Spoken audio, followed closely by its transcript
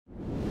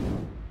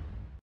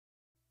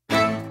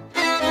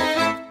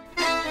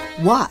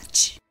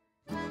Watch.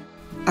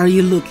 Are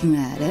you looking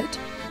at it?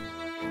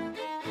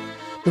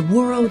 The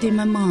world in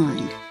my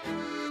mind.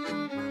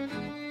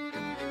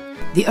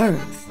 The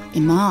earth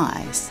in my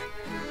eyes.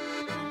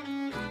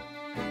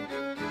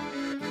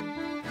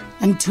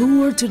 And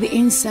tour to the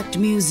insect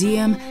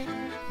museum,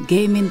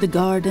 game in the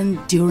garden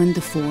during the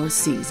 4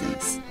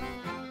 seasons.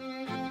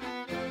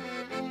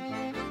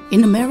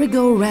 In a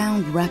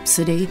merry-go-round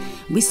rhapsody,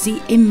 we see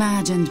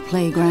imagined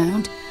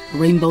playground,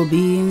 rainbow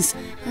beings,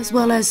 as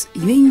well as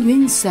Yun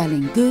Yun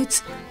selling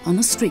goods on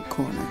a street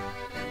corner.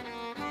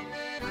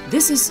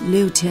 This is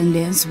Liu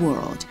Tianlian's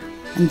world,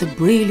 and the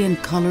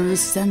brilliant colors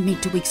send me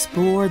to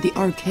explore the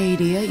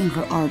Arcadia in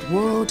her art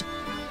world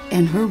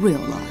and her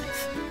real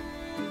life.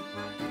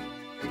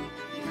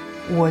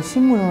 我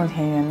心目中的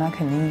田园呢，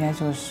肯定应该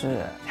就是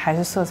还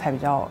是色彩比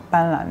较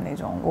斑斓那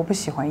种。我不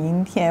喜欢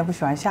阴天，也不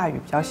喜欢下雨，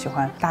比较喜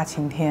欢大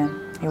晴天，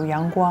有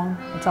阳光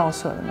照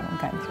射的那种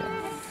感觉。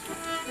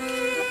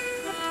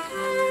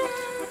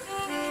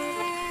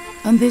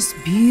On this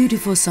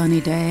beautiful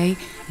sunny day,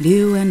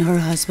 Liu and her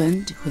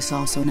husband, who's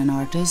also an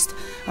artist,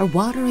 are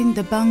watering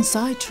the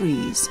bonsai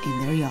trees in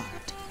their yard.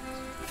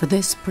 For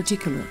this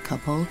particular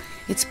couple,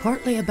 it's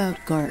partly about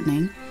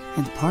gardening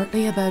and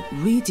partly about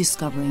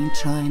rediscovering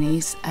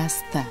Chinese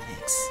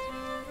aesthetics.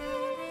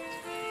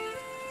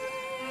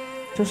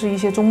 就是一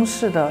些中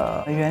式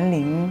的园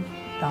林，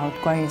然后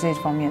关于这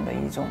方面的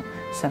一种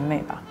审美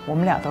吧，我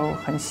们俩都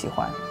很喜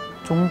欢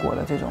中国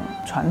的这种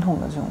传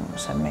统的这种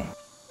审美。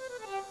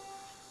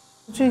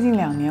最近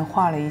2年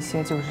画了一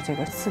些就是这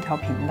个4条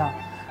屏的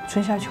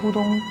春夏秋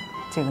冬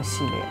这个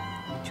系列，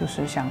就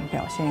是想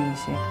表现一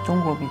些中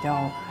国比较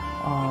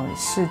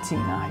市井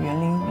啊、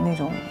园林那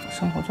种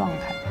生活状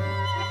态。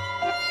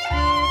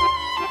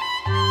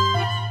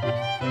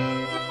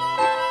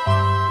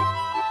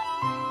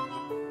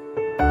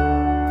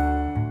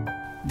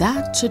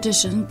That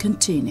tradition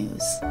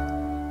continues.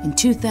 In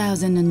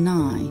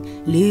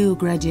 2009, Liu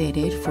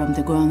graduated from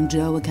the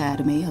Guangzhou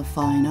Academy of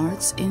Fine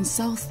Arts in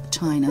South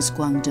China's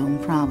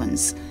Guangdong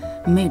province,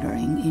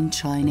 minoring in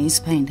Chinese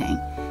painting.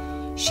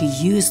 She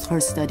used her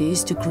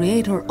studies to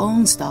create her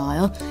own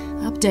style,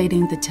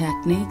 updating the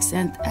techniques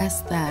and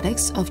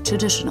aesthetics of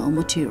traditional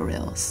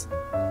materials.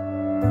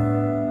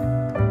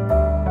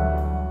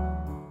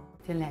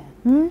 金莲，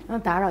能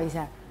打扰一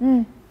下？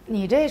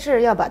你这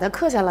是要把它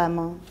刻下来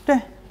吗？对，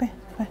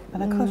把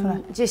它刻出来。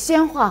就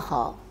先画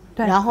好。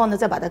 对，然后呢，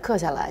再把它刻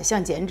下来，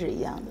像剪纸一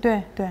样的。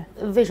对对。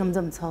为什么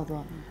这么操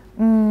作？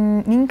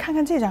您看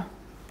看这张。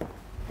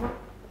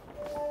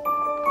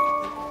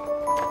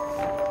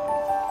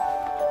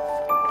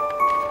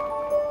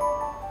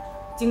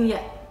惊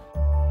艳。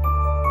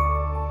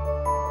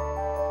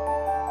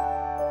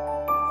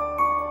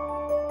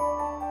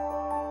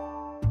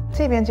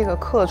这边这个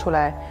刻出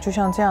来，就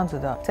像这样子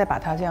的，再把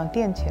它这样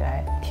垫起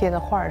来，贴在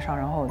画上，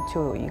然后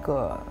就有一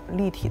个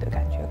立体的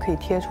感觉，可以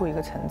贴出一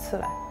个层次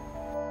来。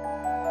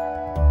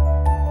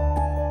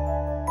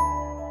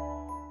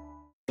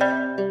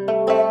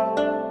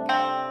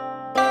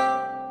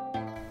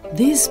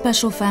 This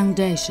special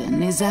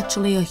foundation is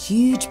actually a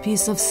huge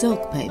piece of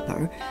silk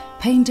paper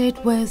painted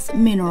with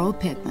mineral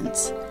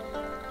pigments.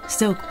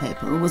 Silk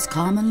paper was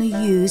commonly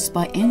used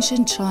by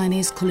ancient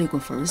Chinese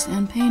calligraphers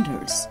and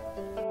painters.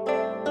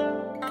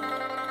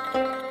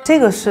 这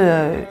个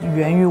是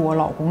源于我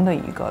老公的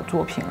一个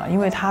作品了，因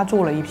为他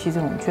做了一批这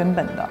种绢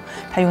本的，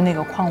他用那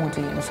个矿物质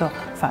颜色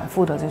反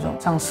复的这种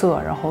上色，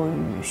然后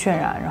与渲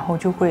染，然后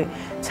就会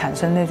产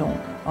生那种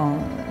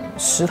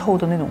石头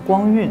的那种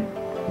光晕。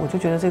 我就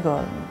觉得这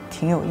个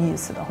挺有意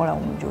思的，后来我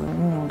们就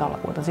运用到了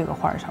我的这个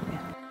画上面。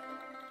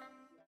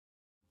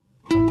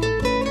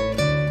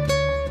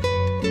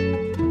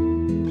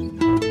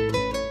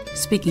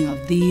Speaking of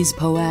these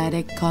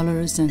poetic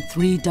colors and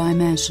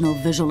three-dimensional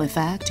visual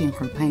effect in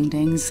her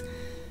paintings,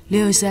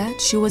 Liu said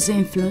she was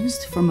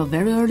influenced from a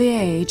very early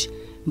age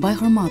by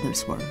her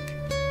mother's work.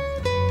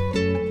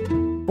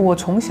 我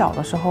从小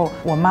的时候，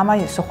我妈妈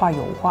也是画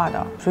油画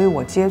的，所以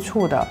我接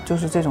触的就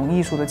是这种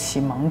艺术的启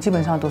蒙，基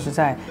本上都是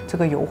在这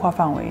个油画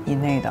范围以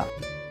内的。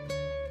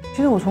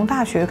其实我从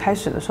大学开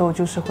始的时候，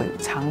就是会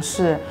尝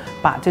试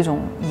把这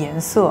种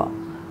颜色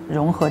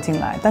融合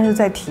进来，但是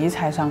在题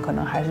材上可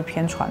能还是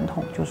偏传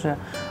统，就是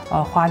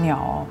花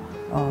鸟、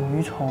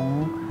鱼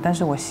虫，但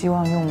是我希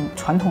望用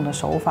传统的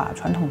手法、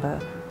传统的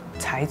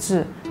材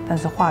质，但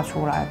是画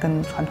出来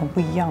跟传统不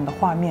一样的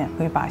画面，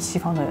可以把西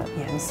方的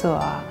颜色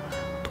啊。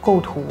 构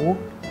图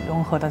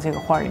融合到这个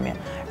画里面，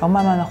然后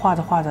慢慢的画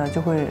着画着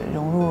就会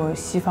融入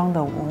西方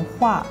的文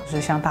化，就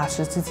是向大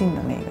师致敬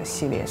的那个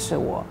系列，是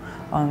我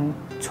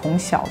从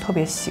小特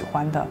别喜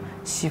欢的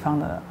西方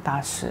的大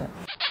师。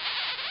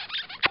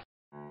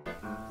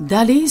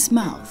Dali's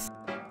mouth,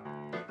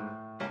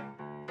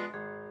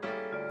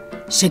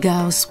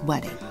 Chagall's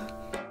wedding,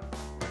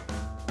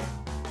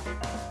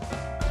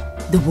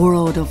 the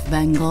world of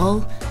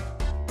Bengal,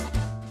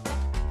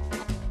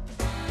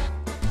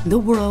 the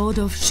world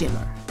of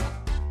Schiller.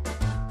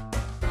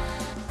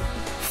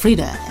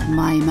 Frida and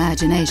my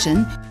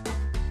imagination,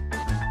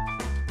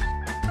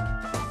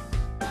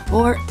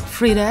 or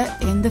Frida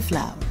in the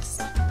flowers.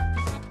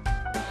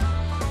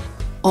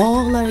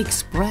 All are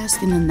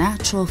expressed in a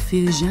natural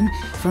fusion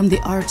from the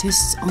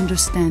artist's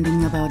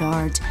understanding about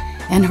art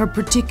and her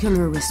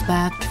particular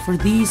respect for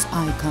these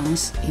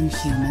icons in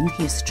human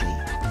history.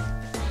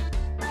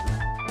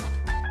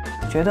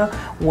 觉得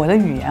我的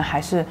语言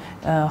还是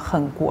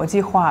很国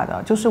际化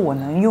的，就是我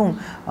能用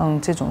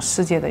这种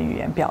世界的语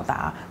言表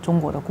达中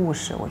国的故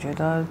事，我觉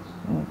得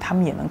他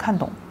们也能看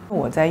懂。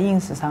我在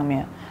ins 上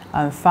面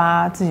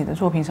发自己的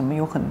作品什么，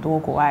有很多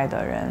国外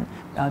的人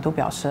都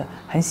表示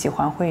很喜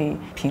欢，会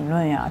评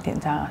论呀、点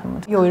赞啊什么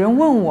的。有人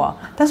问我，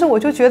但是我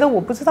就觉得我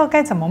不知道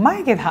该怎么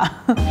卖给他。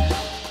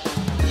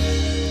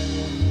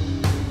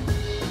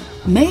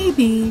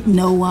Maybe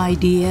no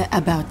idea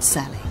about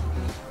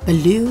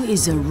selling.But Liu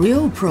is a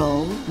real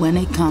pro when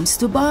it comes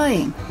to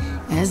buying,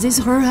 as is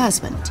her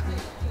husband.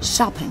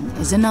 Shopping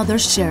is another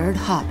shared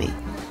hobby,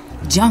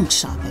 junk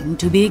shopping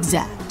to be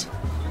exact.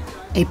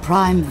 A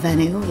prime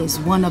venue is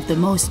one of the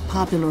most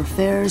popular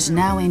fairs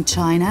now in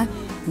China,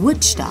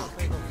 Woodstock.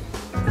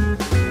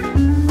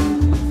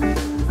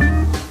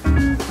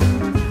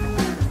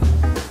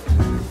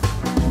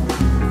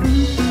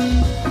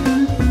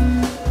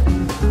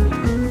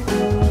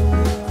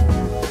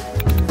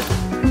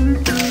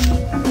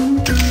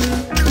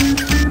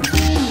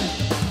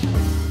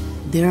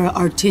 Their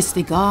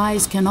artistic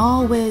eyes can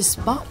always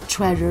spot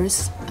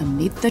treasures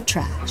amid the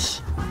trash.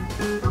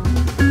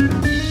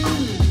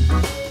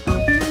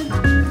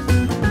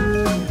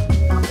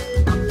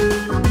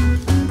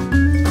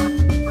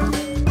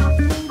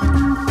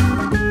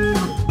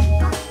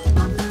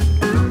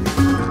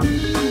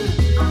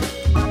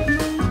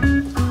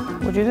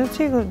 我觉得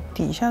这个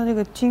底下的这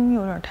个筋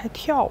有点太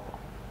跳了，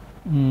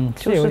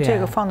就是这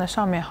个放在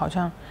上面好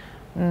像。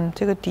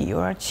这个底有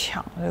点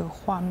抢这个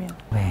画面，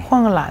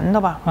换个蓝的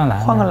吧，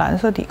换个蓝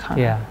色底看看。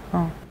对呀，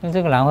用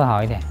这个蓝会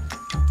好一点。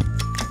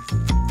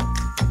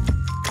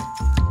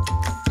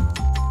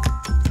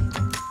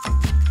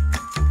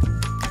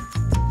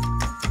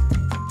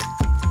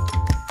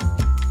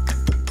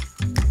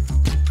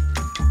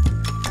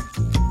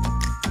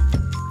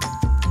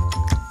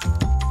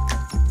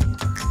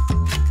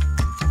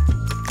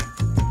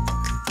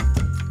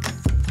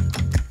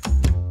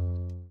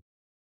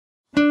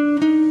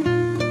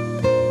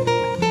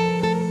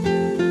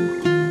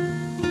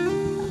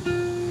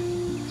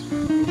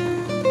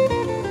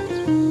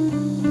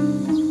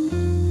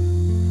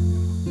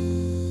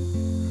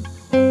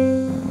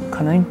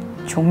可能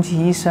穷极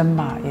一生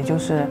吧，也就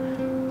是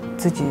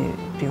自己，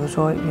比如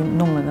说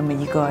弄了那么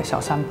一个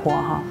小山坡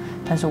哈，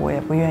但是我也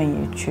不愿意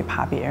去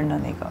爬别人的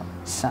那个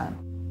山。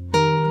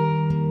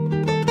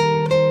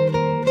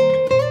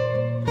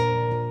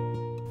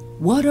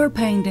Water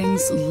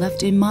paintings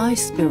left in my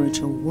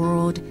spiritual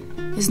world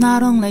is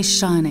not only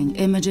shining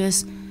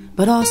images,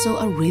 but also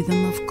a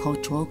rhythm of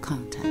cultural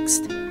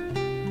context.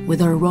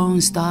 With her own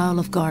style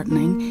of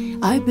gardening,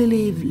 I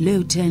believe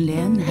Liu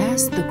Tianlian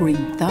has the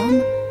green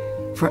thumb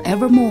for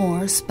ever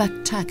more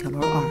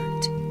spectacular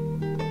art.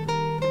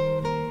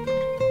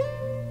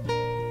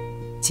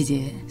 季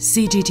节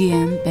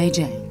CGTN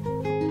Beijing